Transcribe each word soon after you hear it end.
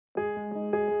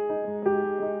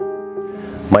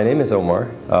My name is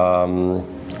Omar.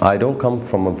 I don't come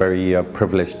from a very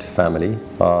privileged family.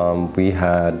 We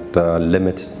had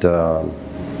limited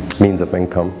means of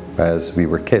income as we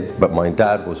were kids, but my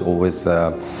dad was always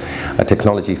a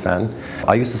technology fan.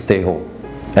 I used to stay home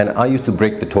and I used to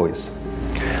break the toys.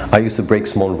 I used to break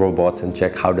small robots and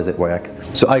check how does it work.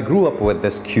 So I grew up with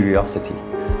this curiosity.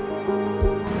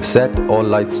 Set all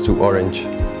lights to orange.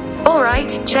 All right,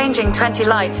 changing 20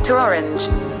 lights to orange.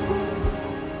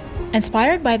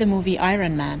 Inspired by the movie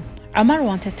Iron Man, Omar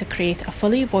wanted to create a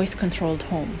fully voice-controlled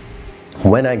home.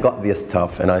 When I got this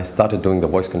stuff and I started doing the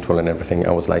voice control and everything,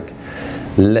 I was like,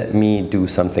 let me do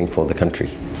something for the country.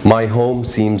 My home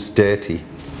seems dirty.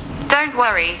 Don't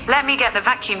worry, let me get the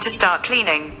vacuum to start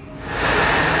cleaning.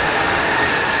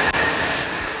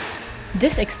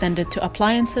 This extended to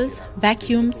appliances,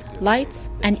 vacuums, lights,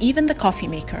 and even the coffee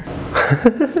maker.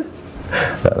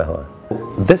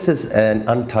 This is an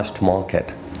untouched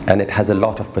market and it has a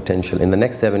lot of potential. In the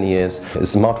next 7 years, the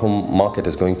smart home market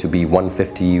is going to be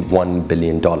 $151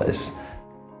 billion.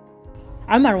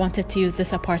 Omar wanted to use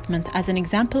this apartment as an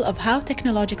example of how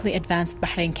technologically advanced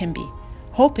Bahrain can be,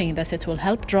 hoping that it will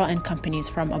help draw in companies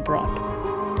from abroad.